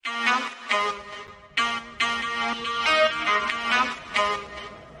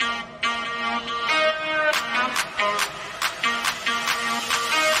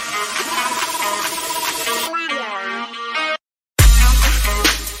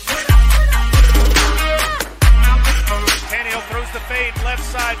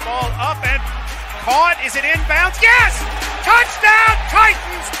Is it inbounds? Yes! Touchdown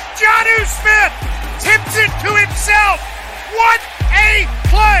Titans! Jonnu Smith tips it to himself. What a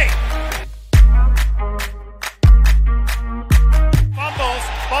play! Fumbles.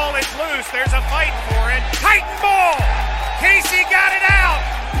 Ball is loose. There's a fight for it. Titan ball. Casey got it out.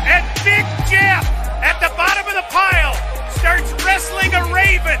 And Big Jeff at the bottom of the pile starts wrestling a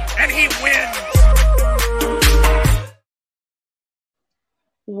Raven, and he wins.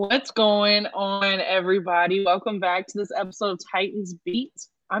 What's going on, everybody? Welcome back to this episode of Titans Beat.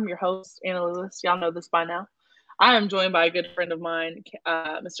 I'm your host, Anna Lewis. Y'all know this by now. I am joined by a good friend of mine,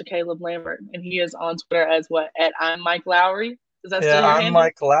 Mr. Caleb Lambert, and he is on Twitter as what? At I'm Mike Lowry. Is that still your handle? I'm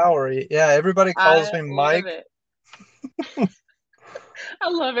Mike Lowry. Yeah, everybody calls me Mike. I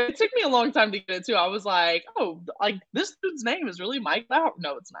love it. It took me a long time to get it too. I was like, oh, like this dude's name is really Mike Lowry.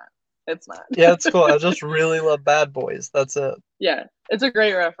 No, it's not. It's not. Yeah, it's cool. I just really love Bad Boys. That's it. Yeah, it's a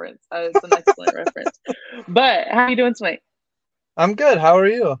great reference. It's an excellent reference. But how are you doing tonight? I'm good. How are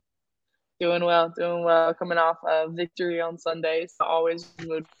you? Doing well. Coming off a victory on Sunday, so always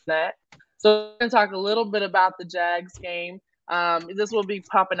mood for that. So we're going to talk a little bit about the Jags game. This will be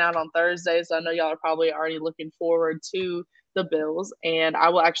popping out on Thursday, so I know y'all are probably already looking forward to the Bills, and I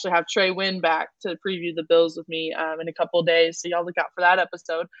will actually have Trey Wynn back to preview the Bills with me in a couple of days, so y'all look out for that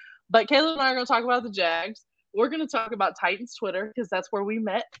episode. But Caleb and I are going to talk about the Jags. We're going to talk about Titans Twitter because that's where we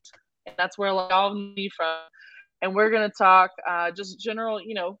met, and that's where y'all me from. And we're going to talk just general,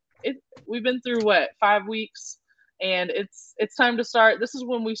 we've been through 5 weeks, and it's time to start. This is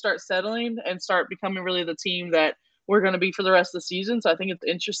when we start settling and start becoming really the team that we're going to be for the rest of the season. So I think it's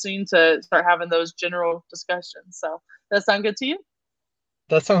interesting to start having those general discussions. So does that sound good to you?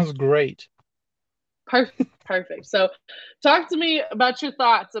 That sounds great. Perfect. So talk to me about your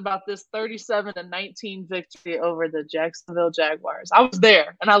thoughts about this 37-19 victory over the Jacksonville Jaguars. I was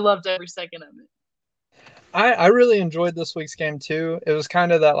there, and I loved every second of it. I really enjoyed this week's game, too. It was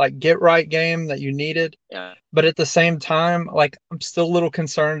kind of that, get-right game that you needed. Yeah. But at the same time, I'm still a little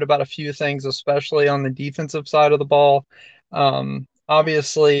concerned about a few things, especially on the defensive side of the ball.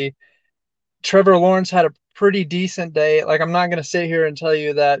 Obviously, Trevor Lawrence had a pretty decent day. I'm not going to sit here and tell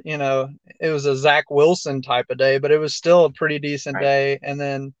you that, it was a Zach Wilson type of day, but it was still a pretty decent day. And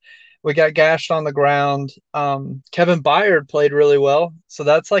then we got gashed on the ground. Kevin Byard played really well. So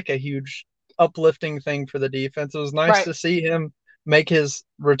that's a huge uplifting thing for the defense. It was nice to see him make his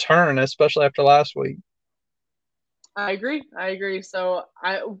return, especially after last week. I agree. So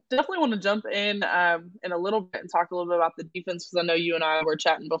I definitely want to jump in a little bit and talk a little bit about the defense because I know you and I were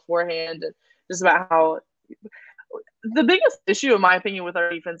chatting beforehand just about how the biggest issue, in my opinion, with our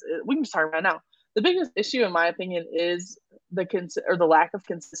defense is, we can just talk about it now. The biggest issue, in my opinion, is the lack of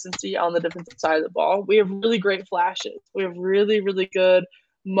consistency on the defensive side of the ball. We have really great flashes. We have really, really good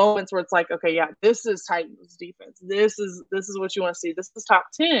moments where it's okay, yeah, this is Titans defense. This is what you want to see. This is top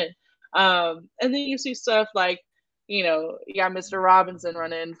 10. And then you see stuff you got Mr. Robinson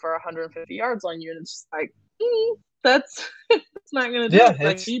running for 150 yards on you, and it's just that's not going to do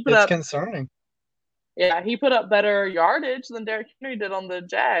it. It's concerning. Yeah, he put up better yardage than Derrick Henry did on the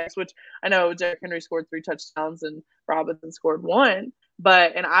Jags, which I know Derrick Henry scored 3 touchdowns and Robinson scored 1. I'm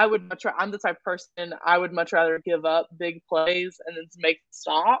the type of person, I would much rather give up big plays and then make it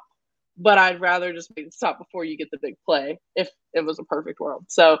stop. But I'd rather just make it stop before you get the big play if it was a perfect world.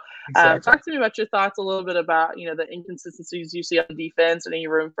 So talk to me about your thoughts a little bit about, the inconsistencies you see on defense and any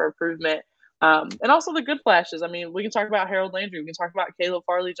room for improvement. And also the good flashes. I mean, we can talk about Harold Landry. We can talk about Caleb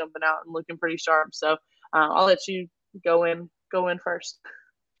Farley jumping out and looking pretty sharp. So I'll let you go in first.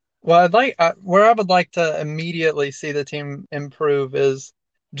 Well, where I would like to immediately see the team improve is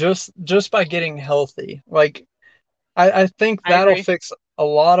just by getting healthy. I think that'll fix a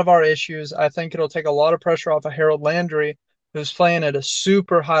lot of our issues. I think it'll take a lot of pressure off of Harold Landry, who's playing at a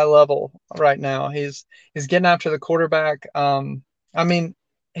super high level right now. He's getting after the quarterback.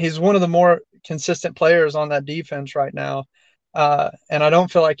 He's one of the more consistent players on that defense right now. And I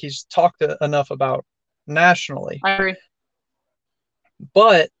don't feel like he's talked enough about nationally. I agree.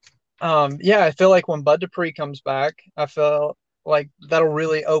 But, I feel like when Bud Dupree comes back, I feel like that'll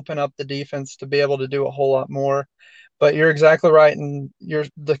really open up the defense to be able to do a whole lot more. But you're exactly right. And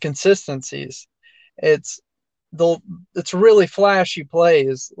the consistencies, it's really flashy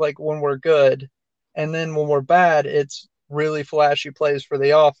plays when we're good. And then when we're bad, it's really flashy plays for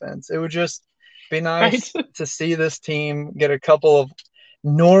the offense. It would just be nice to see this team get a couple of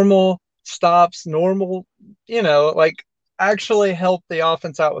normal stops, actually help the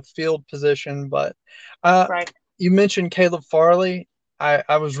offense out with field position. But you mentioned Caleb Farley.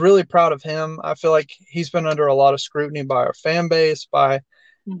 I was really proud of him. I feel like he's been under a lot of scrutiny by our fan base, by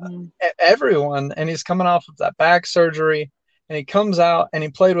everyone, and he's coming off of that back surgery, and he comes out and he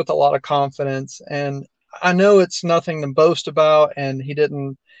played with a lot of confidence. And I know it's nothing to boast about, and he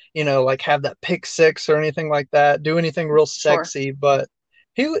didn't, like have that pick six or anything like that, do anything real Sure. sexy, but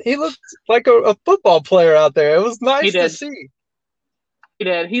he looked like a football player out there. It was nice to see. He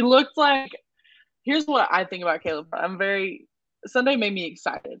did. He looked like, here's what I think about Caleb. Sunday made me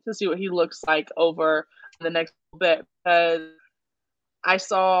excited to see what he looks like over the next bit, because I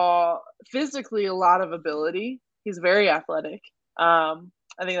saw physically a lot of ability. He's very athletic. I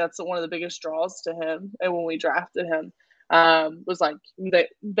think that's one of the biggest draws to him. And when we drafted him, was like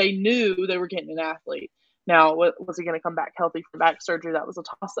they knew they were getting an athlete. Now, was he going to come back healthy from back surgery? That was a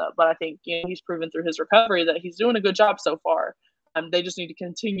toss-up. But I think he's proven through his recovery that he's doing a good job so far. They just need to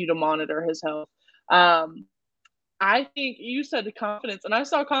continue to monitor his health. I think you said confidence, and I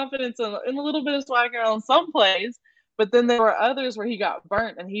saw confidence in a little bit of swagger on some plays, but then there were others where he got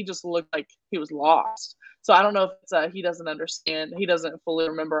burnt and he just looked like he was lost. So I don't know if it's he doesn't understand. He doesn't fully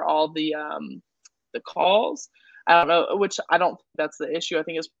remember all the calls. I don't know, which I don't think that's the issue. I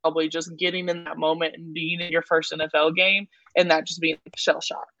think it's probably just getting in that moment and being in your first NFL game and that just being shell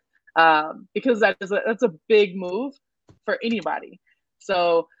shock. Because that's a big move for anybody.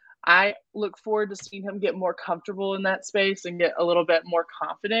 So I look forward to seeing him get more comfortable in that space and get a little bit more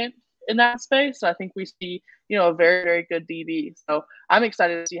confident in that space. So I think we see, a very, very good DB. So I'm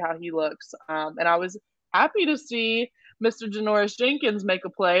excited to see how he looks. And I was happy to see Mr. Janoris Jenkins make a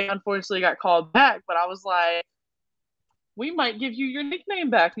play. Unfortunately, got called back, but I was like, we might give you your nickname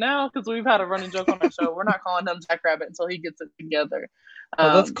back now, because we've had a running joke on our show. We're not calling him Jackrabbit until he gets it together.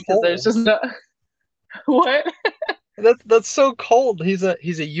 That's cool. There's just no what. That's so cold. He's a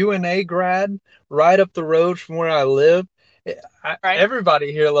UNA grad right up the road from where I live. Right.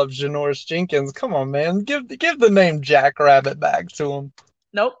 Everybody here loves Janoris Jenkins. Come on, man. Give the name Jackrabbit back to him.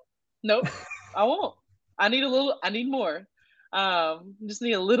 Nope. I won't. I need more. Just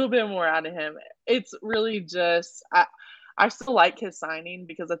need a little bit more out of him. It's really just I still like his signing,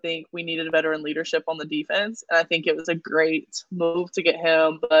 because I think we needed veteran leadership on the defense, and I think it was a great move to get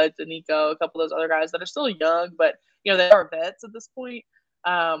him, Bud, Danico, a couple of those other guys that are still young, but they are vets at this point.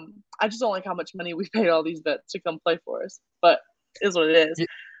 I just don't like how much money we paid all these vets to come play for us, but it is what it is. Yeah.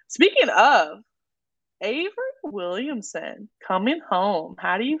 Speaking of Avery Williamson coming home,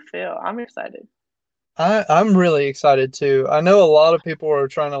 how do you feel? I'm excited. I'm really excited too. I know a lot of people are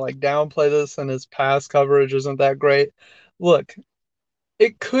trying to downplay this, and his pass coverage isn't that great. Look,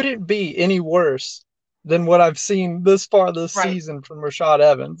 it couldn't be any worse than what I've seen this far this season from Rashad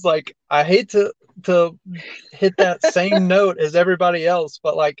Evans. I hate to hit that same note as everybody else,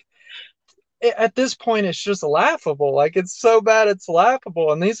 but at this point it's just laughable. It's so bad it's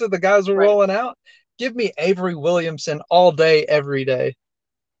laughable, and these are the guys we're rolling out. Give me Avery Williamson all day, every day.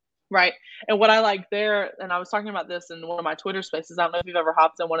 Right. And what I like there, and I was talking about this in one of my Twitter spaces, I don't know if you've ever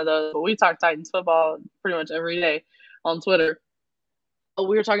hopped in one of those, but we talk Titans football pretty much every day on Twitter. What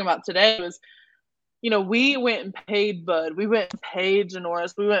we were talking about today was, we went and paid Bud. We went and paid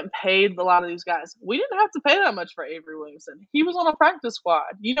Janoris. We went and paid a lot of these guys. We didn't have to pay that much for Avery Williamson. He was on a practice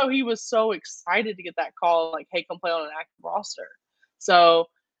squad. He was so excited to get that call, hey, come play on an active roster. So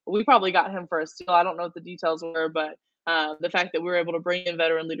we probably got him for a steal. I don't know what the details were, but the fact that we were able to bring in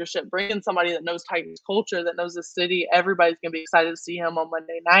veteran leadership, bring in somebody that knows Titans culture, that knows the city, everybody's going to be excited to see him on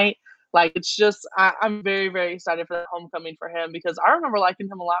Monday night. It's just, I'm very, very excited for the homecoming for him, because I remember liking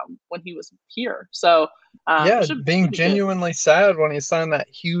him a lot when he was here. So, being genuinely sad when he signed that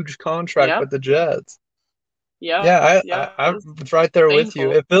huge contract with the Jets. Yeah. I'm right there with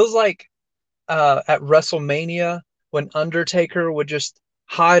you. It feels like at WrestleMania when Undertaker would just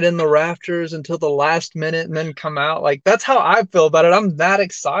hide in the rafters until the last minute and then come out. That's how I feel about it. I'm that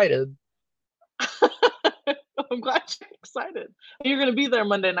excited. I'm glad you're excited. You're going to be there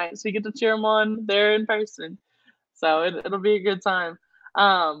Monday night, so you get to cheer him on there in person. So it'll be a good time.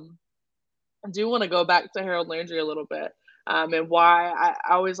 I do want to go back to Harold Landry a little bit, and why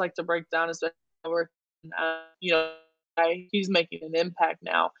I always like to break down, especially he's making an impact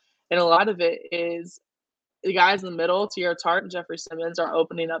now. And a lot of it is the guys in the middle, Tierra Tart and Jeffrey Simmons, are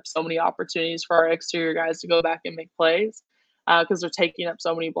opening up so many opportunities for our exterior guys to go back and make plays, because they're taking up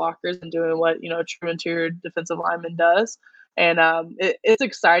so many blockers and doing what a true interior defensive lineman does. And it's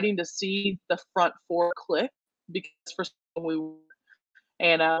exciting to see the front four click, because for some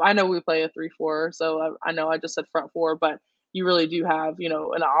I know we play a 3-4, so I know I just said front four, but you really do have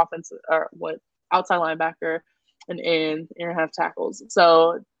an offense or outside linebacker, and you're gonna have tackles.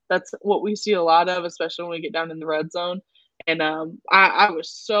 So that's what we see a lot of, especially when we get down in the red zone. And I was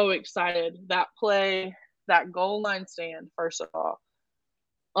so excited. That play, that goal line stand, first of all,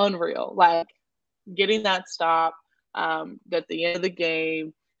 unreal. Like getting that stop at the end of the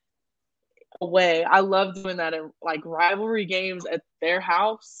game away. I love doing that in like rivalry games at their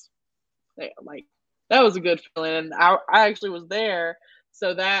house. Like that was a good feeling, and I actually was there,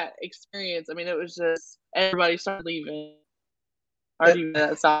 so that experience. I mean, it was just everybody started leaving. So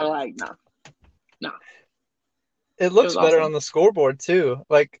I was like, no. It looks better awesome. on the scoreboard too.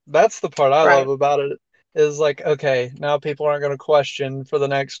 Like that's the part I Right. love about it is like, okay, now people aren't going to question for the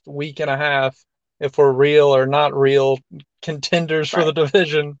next week and a half if we're real or not real contenders for the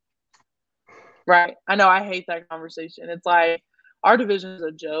division. Right. I know. I hate that conversation. It's like our division is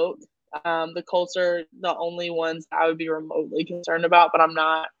a joke. The Colts are the only ones I would be remotely concerned about, but I'm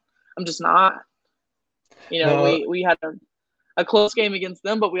not. I'm just not. You know, No. we had a close game against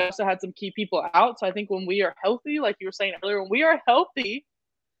them, but we also had some key people out. So I think when we are healthy, like you were saying earlier, when we are healthy,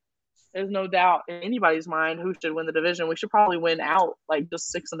 there's no doubt in anybody's mind who should win the division. We should probably win out like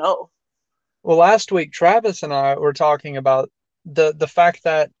just 6-0. Well, last week Travis and I were talking about the fact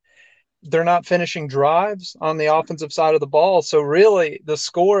that they're not finishing drives on the offensive side of the ball. So really, the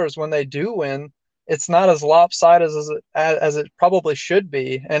scores when they do win, it's not as lopsided as it probably should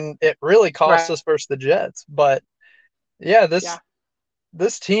be, and it really cost us versus the Jets. But yeah,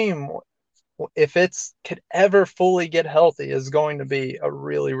 this team, if it's could ever fully get healthy, is going to be a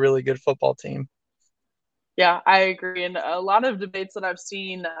really, really good football team. Yeah, I agree. And a lot of debates that I've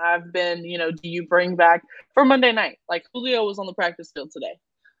seen have been, you know, do you bring back for Monday night? Like Julio was on the practice field today.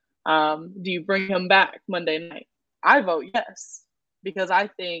 Do you bring him back Monday night? I vote yes, because I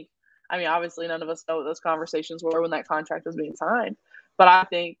think, I mean, obviously none of us know what those conversations were when that contract was being signed, but I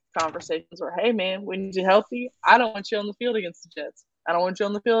think conversations were, hey man, we need you healthy. I don't want you on the field against the Jets. I don't want you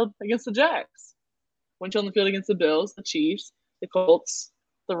on the field against the Jags. I want you on the field against the Bills, the Chiefs, the Colts,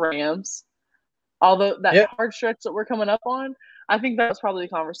 the Rams. Although that hard stretch that we're coming up on, I think that was probably the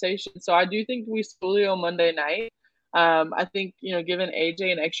conversation. So I do think we Julio Monday night. I think, you know, given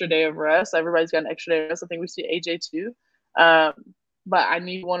AJ an extra day of rest, everybody's got an extra day of rest. I think we see AJ too. But I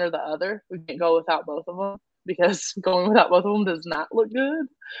need one or the other. We can't go without both of them because going without both of them does not look good,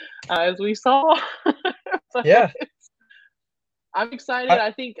 as we saw. Yeah. I'm excited.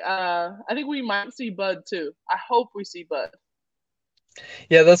 I think we might see Bud too. I hope we see Bud.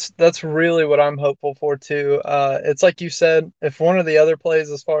 Yeah, that's really what I'm hopeful for too. It's like you said, if one of the other plays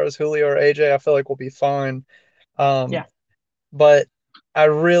as far as Julio or AJ, I feel like we'll be fine. But I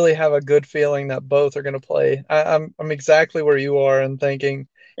really have a good feeling that both are going to play. I'm exactly where you are and thinking,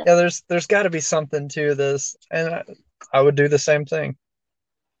 there's got to be something to this, and I would do the same thing.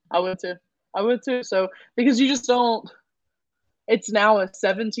 I would too. So because you just don't. It's now a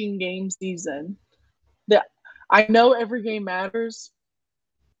 17 game season. That I know every game matters,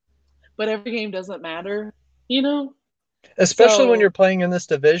 but every game doesn't matter, you know? Especially when you're playing in this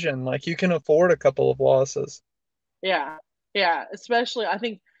division, like you can afford a couple of losses. Yeah. Especially, I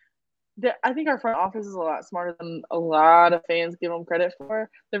think our front office is a lot smarter than a lot of fans give them credit for.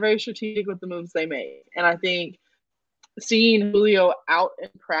 They're very strategic with the moves they make, and I think seeing Julio out in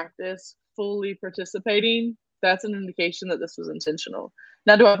practice, fully participating, that's an indication that this was intentional.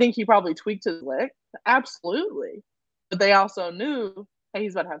 Now, do I think he probably tweaked his leg? Absolutely. But they also knew, hey,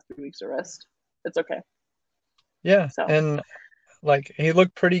 he's about to have 3 weeks of rest. It's okay. Yeah. So. And like he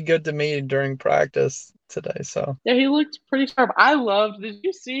looked pretty good to me during practice today. So yeah, he looked pretty sharp. I loved. Did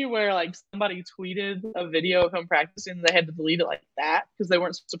you see where like somebody tweeted a video of him practicing and they had to delete it like that because they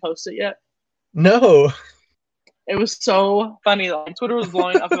weren't supposed to post it yet? No. It was so funny. Like Twitter was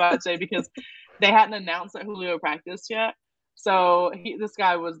blowing up about it today because they hadn't announced that Julio practiced yet. So this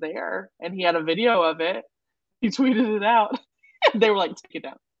guy was there and he had a video of it. He tweeted it out. They were like, take it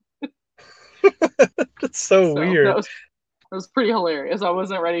down. That's so weird. It was pretty hilarious. I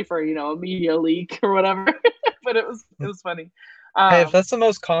wasn't ready for, you know, a media leak or whatever, but it was funny. Hey, if that's the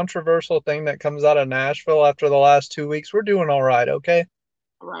most controversial thing that comes out of Nashville after the last 2 weeks, we're doing all right, okay?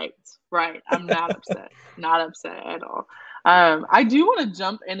 Right. I'm not upset. Not upset at all. I do want to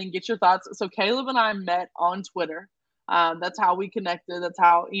jump in and get your thoughts. So Caleb and I met on Twitter. That's how we connected. That's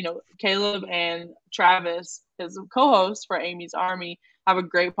how, you know, Caleb and Travis, his co-host for Amy's Army, have a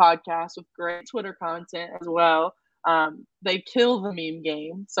great podcast with great Twitter content as well. They kill the meme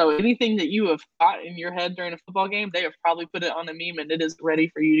game. So anything that you have thought in your head during a football game, they have probably put it on a meme and it is ready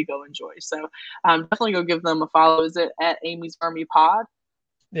for you to go enjoy. So definitely go give them a follow. Is it at Amy's Army Pod?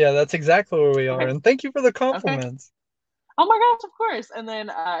 Yeah, that's exactly where we are. Okay. And thank you for the compliments. Okay. Oh my gosh, of course. And then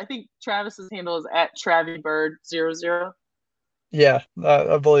I think Travis's handle is at TravyBird00. Yeah,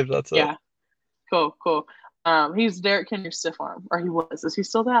 I believe that's it. Yeah. Cool. He's Derrick Henry Stiff Arm, or he was. Is he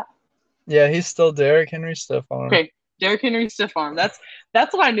still that? Yeah, he's still Derrick Henry Stiff Arm. Okay. Derrick Henry stiff arm. That's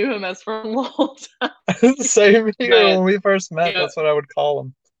what I knew him as for a long time. Same here. But, when we first met, that's what I would call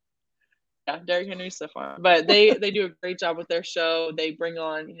him. Yeah, Derrick Henry stiff arm. But they do a great job with their show. They bring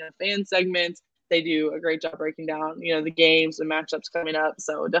on fan segments. They do a great job breaking down the games and matchups coming up.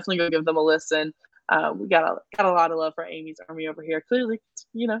 So definitely go give them a listen. We got a lot of love for Amy's Army over here. Clearly,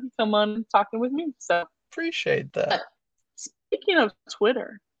 you come on talking with me. So appreciate that. Speaking of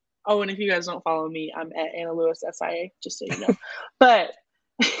Twitter, and if you guys don't follow me, I'm at Anna Lewis SIA, just so you know. But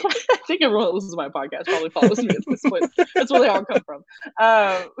I think everyone that listens to my podcast probably follows me at this point. That's where they all come from.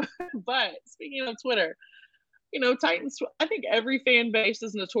 But speaking of Twitter, Titans, I think every fan base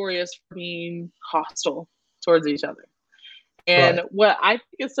is notorious for being hostile towards each other. And Right. What I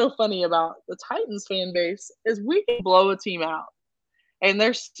think is so funny about the Titans fan base is we can blow a team out and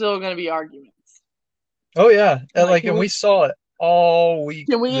there's still going to be arguments. Oh, yeah. And we saw it all week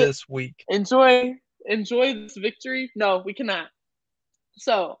this week. Enjoy this victory? No, we cannot.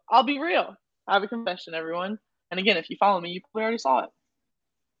 So I'll be real. I have a confession, everyone. And again, if you follow me, you probably already saw it.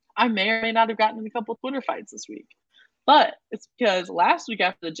 I may or may not have gotten in a couple of Twitter fights this week. But it's because last week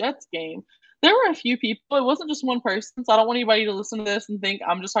after the Jets game, there were a few people. It wasn't just one person. So I don't want anybody to listen to this and think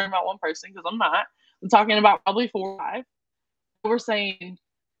I'm just talking about one person, because I'm not. I'm talking about probably 4 or 5. We're saying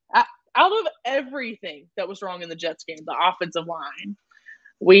out of everything that was wrong in the Jets game, the offensive line,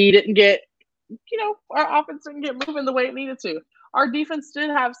 we didn't get, our offense didn't get moving the way it needed to. Our defense did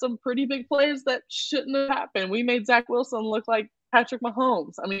have some pretty big plays that shouldn't have happened. We made Zach Wilson look like Patrick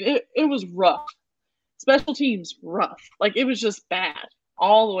Mahomes. I mean, it was rough. Special teams, rough. Like, it was just bad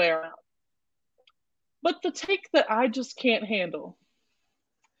all the way around. But the take that I just can't handle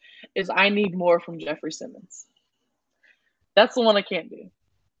is I need more from Jeffrey Simmons. That's the one I can't do.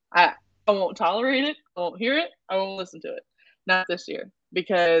 I won't tolerate it. I won't hear it. I won't listen to it. Not this year.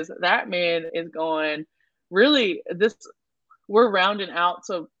 Because that man is going, really, we're rounding out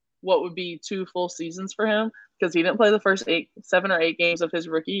to what would be 2 full seasons for him, because he didn't play the first 7 or 8 games of his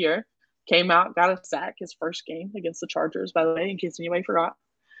rookie year. Came out, got a sack his first game against the Chargers, by the way, in case anybody forgot.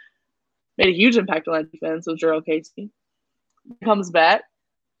 Made a huge impact on that defense with Jurrell Casey. Comes back,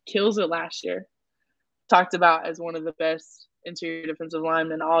 kills it last year. Talked about as one of the best interior defensive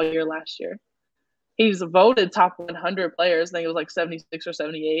linemen all year last year. He's voted top 100 players. I think it was like 76 or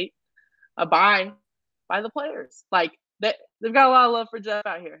 78 by the players. Like, they've got a lot of love for Jeff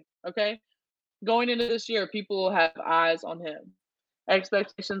out here, okay? Going into this year, people will have eyes on him.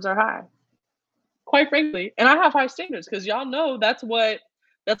 Expectations are high, quite frankly. And I have high standards, because y'all know that's what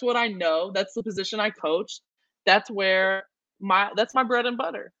I know. That's the position I coach. That's my bread and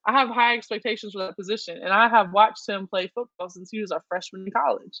butter. I have high expectations for that position. And I have watched him play football since he was a freshman in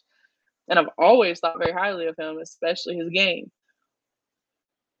college. And I've always thought very highly of him, especially his game.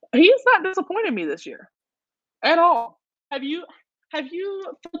 He's not disappointed me this year at all. Have you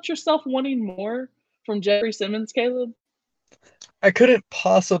felt yourself wanting more from Jeffrey Simmons, Caleb? I couldn't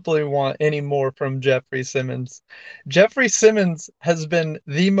possibly want any more from Jeffrey Simmons. Jeffrey Simmons has been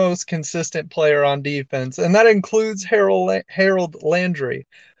the most consistent player on defense, and that includes Harold Landry.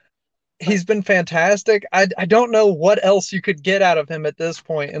 He's been fantastic. I don't know what else you could get out of him at this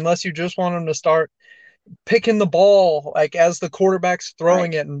point, unless you just want him to start picking the ball, like, as the quarterback's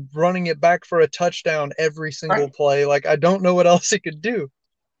throwing it and running it back for a touchdown every single play. Like, I don't know what else he could do.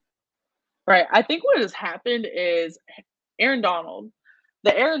 Right. I think what has happened is Aaron Donald.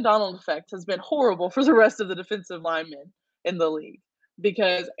 The Aaron Donald effect has been horrible for the rest of the defensive linemen in the league,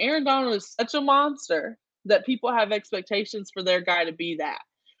 because Aaron Donald is such a monster that people have expectations for their guy to be that.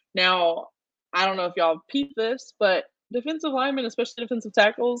 Now, I don't know if y'all peep this, but defensive linemen, especially defensive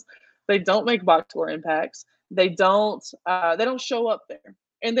tackles, they don't make box score impacts. They don't show up there.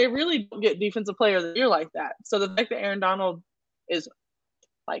 And they really don't get defensive player of the year like that. So the fact that Aaron Donald is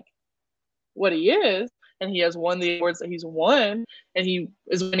like what he is, and he has won the awards that he's won, and he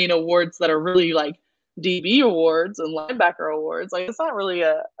is winning awards that are really like DB awards and linebacker awards. Like, it's not really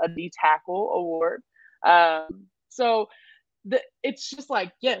a D tackle award. So it's just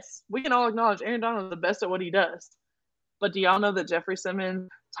like, yes, we can all acknowledge Aaron Donald is the best at what he does. But do y'all know that Jeffrey Simmons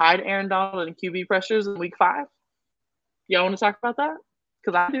tied Aaron Donald in QB pressures in week 5? Y'all want to talk about that?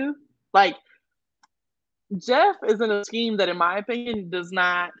 Because I do. Like, Jeff is in a scheme that, in my opinion, does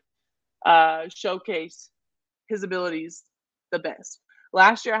not showcase his abilities the best.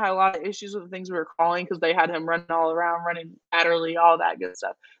 Last year, I had a lot of issues with the things we were calling, because they had him running all around, running laterally, all that good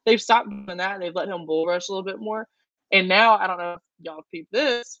stuff. They've stopped doing that. They've let him bull rush a little bit more. And now, I don't know if y'all peeped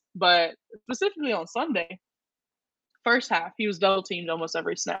this, but specifically on Sunday, first half, he was double teamed almost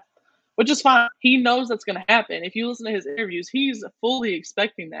every snap, which is fine. He knows that's going to happen. If you listen to his interviews, he's fully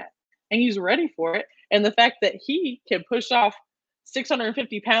expecting that. and he's ready for it. And the fact that he can push off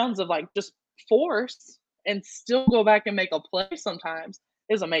 650 pounds of like just force and still go back and make a play sometimes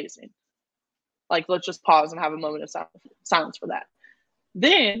is amazing. Like, let's just pause and have a moment of silence for that.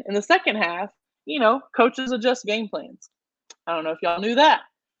 Then in the second half, coaches adjust game plans. I don't know if y'all knew that,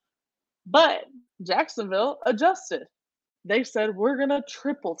 but Jacksonville adjusted. They said, we're going to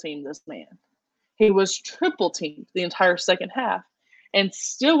triple team this man. He was triple teamed the entire second half and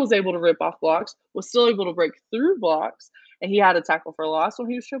still was able to rip off blocks, was still able to break through blocks, and he had a tackle for loss when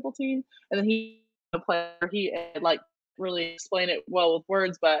he was triple teamed. And then he had like really explained it well with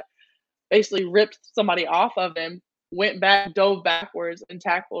words, but basically ripped somebody off of him, went back, dove backwards, and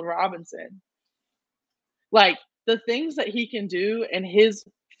tackled Robinson. Like, the things that he can do and his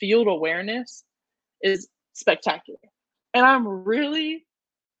field awareness is spectacular. And I'm really,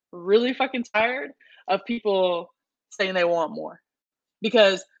 really fucking tired of people saying they want more,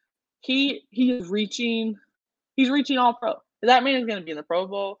 because he is reaching all pro. That man is going to be in the Pro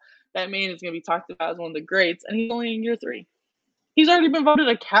Bowl. That man is going to be talked about as one of the greats, and he's only in year 3. He's already been voted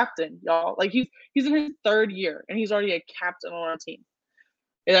a captain, y'all. Like, he's in his 3rd year, and he's already a captain on our team.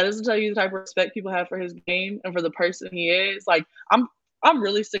 And that doesn't tell you the type of respect people have for his game and for the person he is. Like, I'm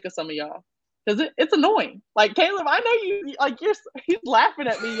really sick of some of y'all, because it's annoying. Like, Caleb, I know you, like, he's laughing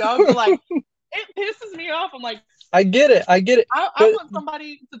at me, y'all, but like, it pisses me off. I'm like, I get it. I want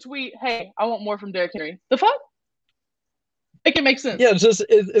somebody to tweet, hey, I want more from Derrick Henry. The fuck? Make it make sense. Yeah,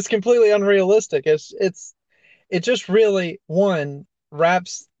 it's completely unrealistic. It just really, one,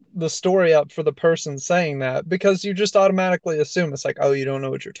 wraps the story up for the person saying that, because you just automatically assume it's like, oh, you don't know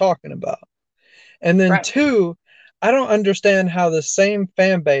what you're talking about. And then Right. 2, I don't understand how the same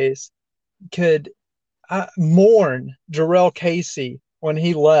fan base could mourn Jurrell Casey when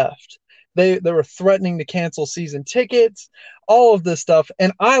he left. They were threatening to cancel season tickets, all of this stuff.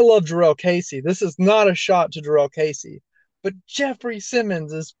 And I love Jurrell Casey. This is not a shot to Jurrell Casey, but Jeffrey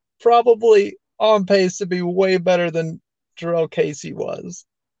Simmons is probably on pace to be way better than Jurrell Casey was.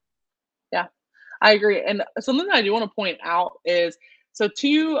 Yeah, I agree. And something that I do want to point out is, so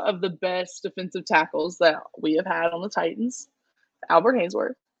 2 of the best defensive tackles that we have had on the Titans, Albert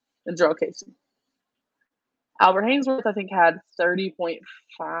Haynesworth and Jurrell Casey. Albert Haynesworth, I think, had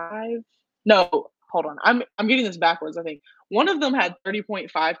 30.5. No, hold on. I'm getting this backwards, I think. One of them had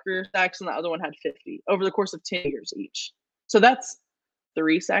 30.5 career sacks, and the other one had 50 over the course of 10 years each. So that's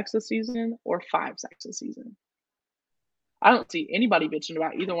 3 sacks a season or 5 sacks a season. I don't see anybody bitching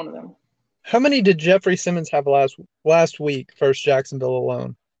about either one of them. How many did Jeffrey Simmons have last week versus Jacksonville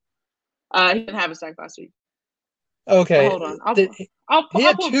alone? He didn't have a sack last week. Okay. Hold on. He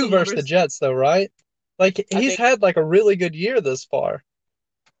had 2 versus the Jets, though, right? Like, he's had like a really good year this far.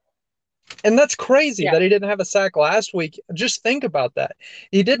 And that's crazy that he didn't have a sack last week. Just think about that.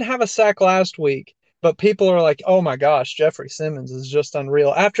 He didn't have a sack last week, but people are like, oh my gosh, Jeffrey Simmons is just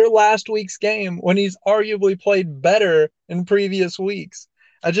unreal. After last week's game, when he's arguably played better in previous weeks.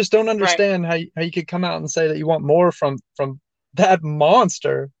 I just don't understand how you could come out and say that you want more from that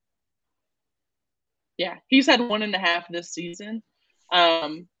monster. Yeah, he's had 1.5 this season.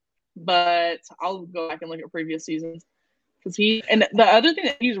 But I'll go back and look at previous seasons. And the other thing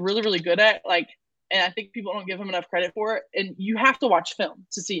that he's really, really good at, like, and I think people don't give him enough credit for it, and you have to watch film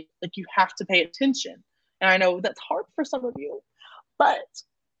to see, like, you have to pay attention. And I know that's hard for some of you, but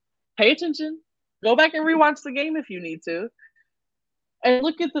pay attention. Go back and rewatch the game if you need to. And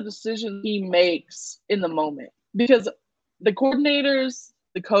look at the decision he makes in the moment. Because the coordinators,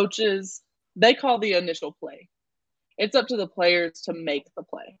 the coaches, they call the initial play. It's up to the players to make the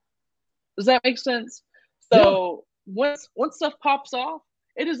play. Does that make sense? So once stuff pops off,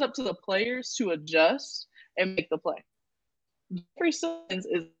 it is up to the players to adjust and make the play. Jeffrey Simmons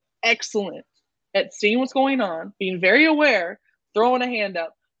is excellent at seeing what's going on, being very aware, throwing a hand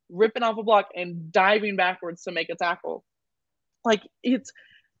up, ripping off a block, and diving backwards to make a tackle. Like,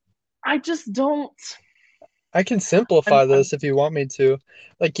 I just don't. I can simplify this if you want me to.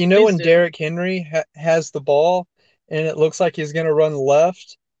 Like, when Derrick Henry has the ball and it looks like he's going to run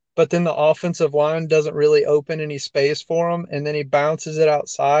left, but then the offensive line doesn't really open any space for him, and then he bounces it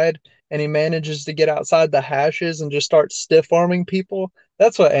outside, and he manages to get outside the hashes and just start stiff-arming people.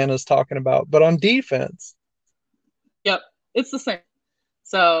 That's what Anna's talking about, but on defense. Yep, it's the same.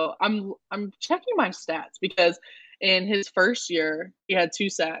 So I'm checking my stats, because in his first year, he had 2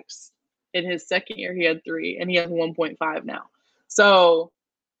 sacks. In his second year, he had 3, and he has 1.5 now. So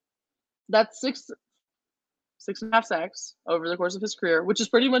that's 6.5 sacks over the course of his career, which is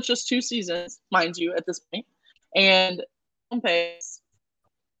pretty much just 2 seasons, mind you, at this point. And on pace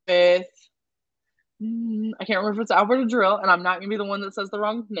with I can't remember if it's Albert or Drill, and I'm not going to be the one that says the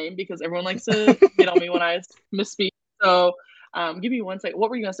wrong name because everyone likes to get on me when I misspeak. So give me 1 second. What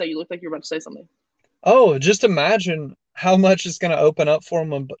were you going to say? You looked like you were about to say something. Oh, just imagine how much it's going to open up for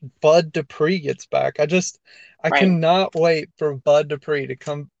him when Bud Dupree gets back. I Right. cannot wait for Bud Dupree to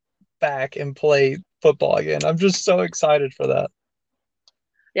come back and play football again. I'm just so excited for that.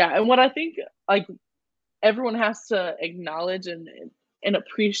 Yeah, and what I think like everyone has to acknowledge and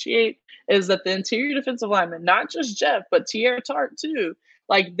appreciate is that the interior defensive lineman, not just Jeff, but Tierra Tart too,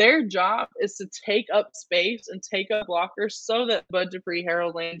 like their job is to take up space and take up blockers so that Bud Dupree,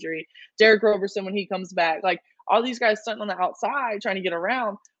 Harold Landry, Derek Roberson when he comes back, like all these guys sitting on the outside trying to get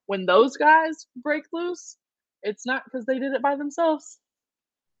around. When those guys break loose, it's not because they did it by themselves.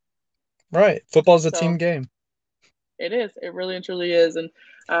 Right. Football's a team So game. it is. It really and truly is. And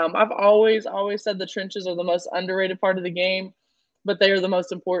I've always said the trenches are the most underrated part of the game, but they are the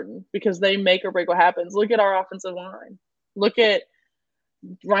most important because they make or break what happens. Look at our offensive line. Look at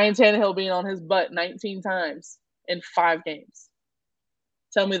Ryan Tannehill being on his butt 19 times in 5 games.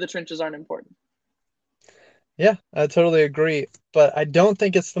 Tell me the trenches aren't important. Yeah, I totally agree. But I don't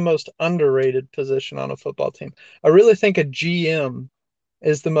think it's the most underrated position on a football team. I really think a GM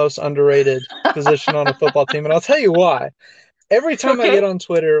is the most underrated position on a football team. And I'll tell you why. Every time I get on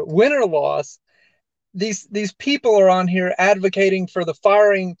Twitter, win or loss, these people are on here advocating for the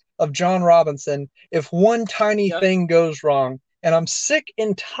firing of John Robinson if one tiny thing goes wrong. And I'm sick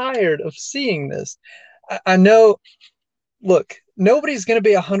and tired of seeing this. I know, look, nobody's going to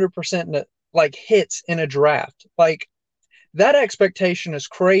be 100% like hits in a draft. Like that expectation is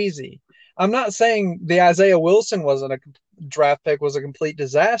crazy. I'm not saying the Isaiah Wilson wasn't a draft pick, was a complete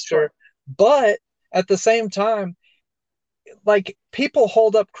disaster, but at the same time, like people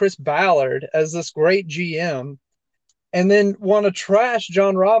hold up Chris Ballard as this great GM and then want to trash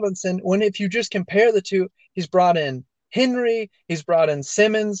John Robinson when if you just compare the two, he's brought in Henry, he's brought in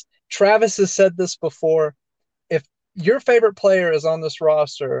Simmons. Travis has said this before. If your favorite player is on this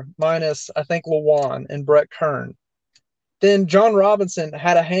roster, minus I think Lewan and Brett Kern, then John Robinson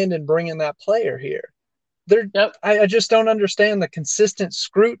had a hand in bringing that player here. I just don't understand the consistent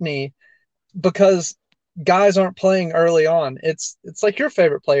scrutiny because guys aren't playing early on. It's like your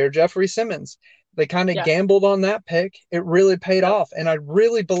favorite player, Jeffrey Simmons. They kind of gambled on that pick. It really paid off. And I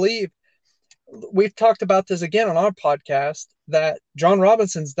really believe we've talked about this again on our podcast that John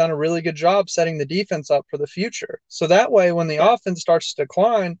Robinson's done a really good job setting the defense up for the future. So that way, when the offense starts to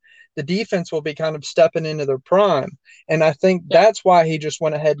decline, the defense will be kind of stepping into their prime. And I think that's why he just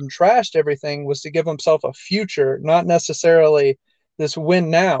went ahead and trashed everything, was to give himself a future, not necessarily this win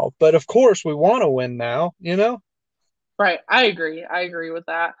now. But of course, we want to win now, you know? Right. I agree with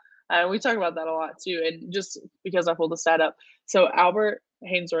that. And we talk about that a lot too. And just because I pulled the stat up. So Albert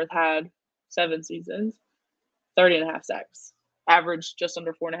Haynesworth had 7 seasons, 30.5 sacks, averaged just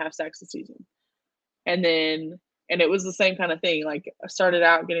under 4.5 sacks a season. And it was the same kind of thing. Like I started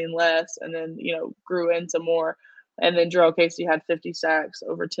out getting less and then, grew into more. And then Jurrell Casey had 50 sacks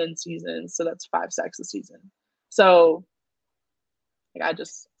over 10 seasons. So that's 5 sacks a season. So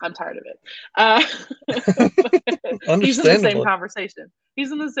I'm tired of it. He's in the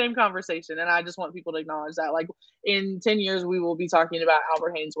same conversation. And I just want people to acknowledge that. Like in 10 years, we will be talking about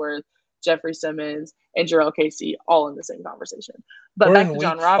Albert Haynesworth, Jeffrey Simmons, and Jurrell Casey all in the same conversation. But we're back in to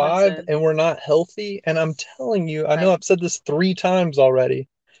John week Robinson. 5 and we're not healthy. And I'm telling you, I know I've said this 3 times already,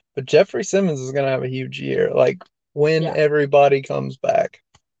 but Jeffrey Simmons is going to have a huge year. Like when everybody comes back.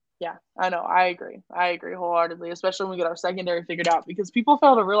 Yeah, I know. I agree wholeheartedly, especially when we get our secondary figured out, because people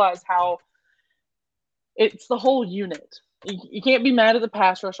fail to realize how it's the whole unit. You can't be mad at the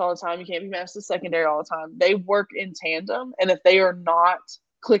pass rush all the time. You can't be mad at the secondary all the time. They work in tandem, and if they are not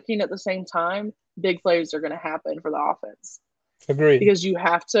clicking at the same time, big plays are going to happen for the offense. Agreed. Because you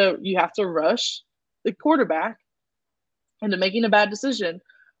have to rush the quarterback into making a bad decision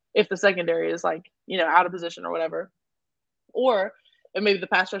if the secondary is out of position or whatever, or and maybe the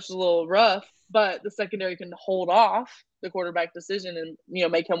pass rush is a little rough, but the secondary can hold off the quarterback decision and,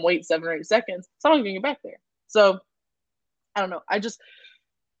 make him wait 7 or 8 seconds. Someone can get back there. So I don't know.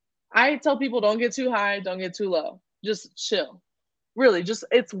 I tell people don't get too high, don't get too low. Just chill. Really,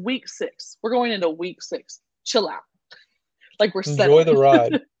 it's week 6. We're going into week 6. Chill out. Like we're settling. Enjoy the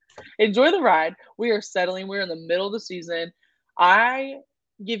ride. Enjoy the ride. We are settling. We're in the middle of the season. I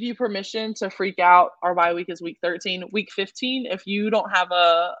give you permission to freak out. Our bye week is week 13. Week 15, if you don't have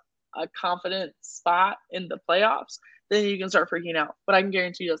a confident spot in the playoffs, then you can start freaking out. But I can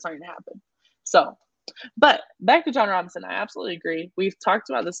guarantee you that's not going to happen. So, but back to John Robinson, I absolutely agree. We've talked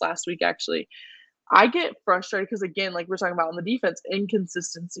about this last week, actually. I get frustrated because, again, like we're talking about on the defense,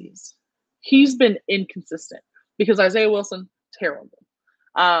 inconsistencies. he's been inconsistent because Isaiah Wilson, terrible.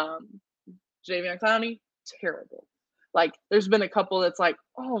 Jadeveon Clowney, terrible. Like, there's been a couple that's like,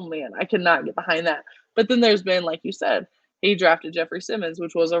 oh man, I cannot get behind that. But then there's been, like you said, he drafted Jeffrey Simmons,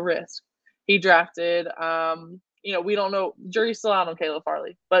 which was a risk. He drafted, we don't know. Jury's still out on Caleb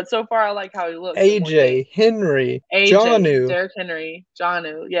Farley, but so far I like how he looks. AJ, Henry, Jonnu, Derrick Henry,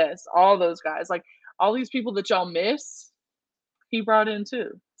 Jonnu, yes, all those guys. Like, all these people that y'all miss, he brought in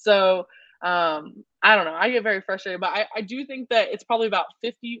too. So I don't know. I get very frustrated, but I do think that it's probably about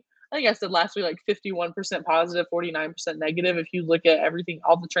 50. I think I said last week, like 51% positive, 49% negative. If you look at everything,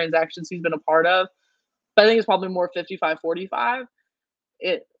 all the transactions he's been a part of, but I think it's probably more 55-45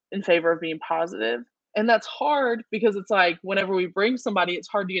 in favor of being positive. And that's hard because it's like whenever we bring somebody, it's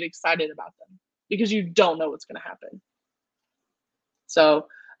hard to get excited about them because you don't know what's going to happen. So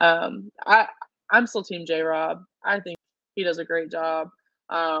I'm still Team J-Rob. I think he does a great job.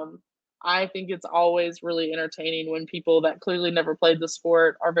 I think it's always really entertaining when people that clearly never played the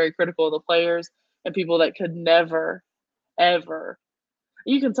sport are very critical of the players and people that could never, ever.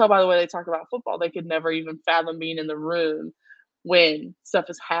 You can tell by the way they talk about football, they could never even fathom being in the room when stuff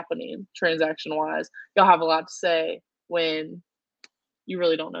is happening transaction-wise. Y'all have a lot to say when you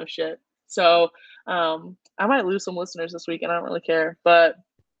really don't know shit. So I might lose some listeners this week, and I don't really care. But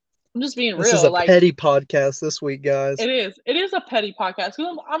I'm just being real. This is a petty podcast this week, guys. It is. It is a petty podcast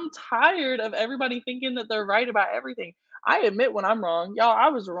because I'm tired of everybody thinking that they're right about everything. I admit when I'm wrong. Y'all, I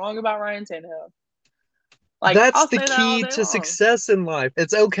was wrong about Ryan Tannehill. Like, that's the key to success in life.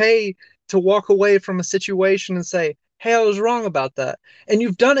 It's okay to walk away from a situation and say, hey, I was wrong about that. And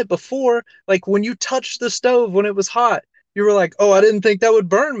you've done it before. Like when you touched the stove when it was hot, you were like, oh, I didn't think that would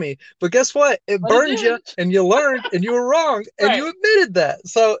burn me. But guess what? It burned you, and you learned, and you were wrong, and you admitted that.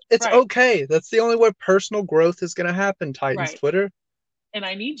 So it's okay. That's the only way personal growth is going to happen, Titans Twitter. And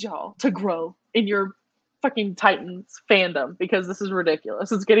I need y'all to grow in your fucking Titans fandom because this is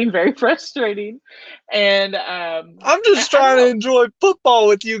ridiculous. It's getting very frustrating. And I'm just trying to enjoy football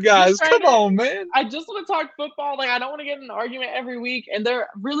with you guys. Come on, man. I just want to talk football. Like, I don't want to get in an argument every week. And they're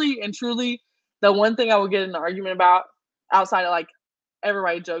really and truly the one thing I will get in an argument about outside of, like,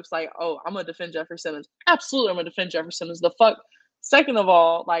 everybody jokes like, oh, I'm going to defend Jeffrey Simmons. Absolutely, I'm going to defend Jeffrey Simmons. The fuck? Second of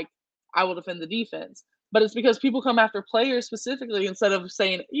all, like, I will defend the defense. But it's because people come after players specifically instead of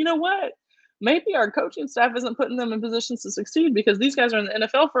saying, you know what? Maybe our coaching staff isn't putting them in positions to succeed because these guys are in the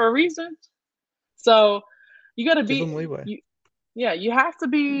NFL for a reason. So you got to be – you have to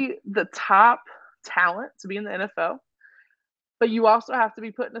be the top talent to be in the NFL. But you also have to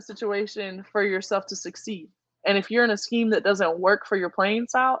be put in a situation for yourself to succeed. And if you're in a scheme that doesn't work for your playing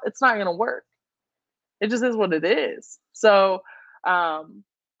style, it's not going to work. It just is what it is. So, I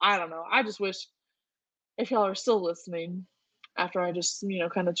don't know. I just wish if y'all are still listening after I just,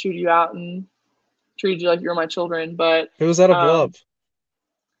 kind of chewed you out and treated you like you're my children. But it was out of love.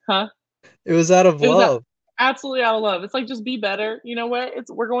 Huh? It was out of love. Absolutely out of love. It's like, just be better. You know what?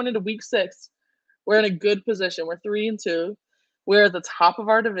 We're going into week 6. We're in a good position. We're 3-2. We're at the top of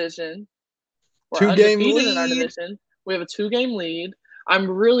our division. We're undefeated in our division. We have a 2-game lead. I'm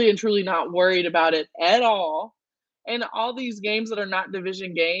really and truly not worried about it at all. And all these games that are not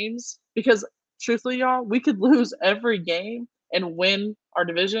division games, because truthfully, y'all, we could lose every game and win our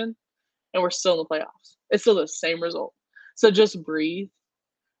division, and we're still in the playoffs. It's still the same result. So just breathe.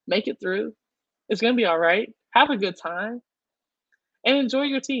 Make it through. It's going to be all right. Have a good time. And enjoy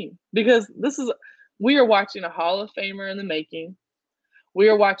your team. Because we are watching a Hall of Famer in the making. We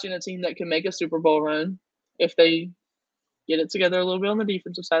are watching a team that can make a Super Bowl run if they get it together a little bit on the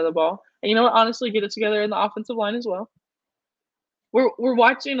defensive side of the ball. And you know what? Honestly, get it together in the offensive line as well. We're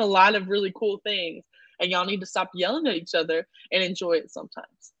watching a lot of really cool things, and y'all need to stop yelling at each other and enjoy it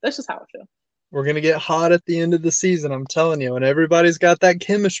sometimes. That's just how I feel. We're going to get hot at the end of the season, I'm telling you. And everybody's got that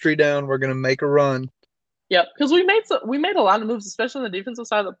chemistry down. We're going to make a run. Yep, because we made a lot of moves, especially on the defensive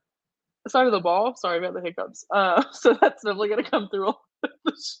side of the ball. Sorry about the hiccups. So that's definitely going to come through on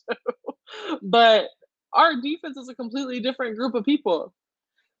the show. But our defense is a completely different group of people.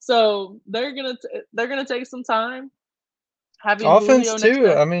 So they're gonna take some time. Having offense too.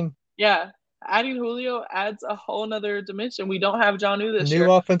 Adding Julio adds a whole nother dimension. We don't have Jonnu this year.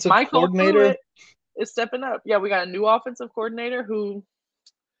 New offensive coordinator is stepping up. Yeah, we got a new offensive coordinator who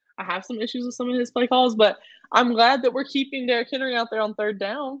I have some issues with some of his play calls, but I'm glad that we're keeping Derrick Henry out there on third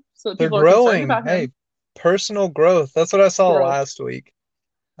down. So that people are growing. About him. Hey, personal growth. That's what I saw last week.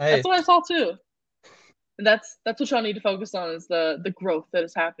 Hey. That's what I saw too. And that's what y'all need to focus on is the growth that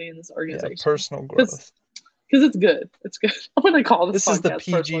is happening in this organization. Yeah, personal growth. Because it's good. It's good. I'm going to call this podcast. This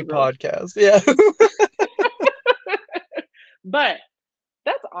is the PG podcast. Yeah. But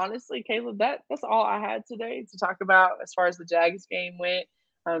that's honestly, Caleb, that's all I had today to talk about as far as the Jags game went.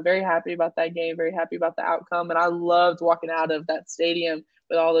 I'm very happy about that game, very happy about the outcome. And I loved walking out of that stadium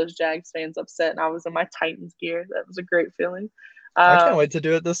with all those Jags fans upset. And I was in my Titans gear. That was a great feeling. I can't wait to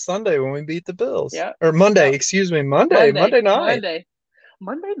do it this Sunday when we beat the Bills. Yeah. Or Monday, excuse me. Monday night.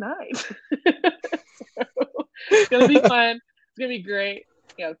 Monday night. So, it's going to be fun. It's going to be great.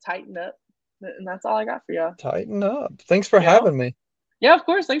 Tighten up. And that's all I got for y'all. Tighten up. Thanks for having me. Yeah, of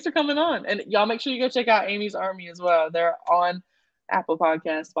course. Thanks for coming on. And y'all make sure you go check out Amy's Army as well. They're on Apple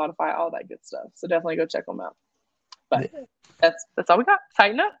Podcasts, Spotify, all that good stuff. So definitely go check them out. But that's all we got.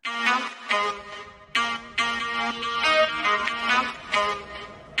 Tighten up.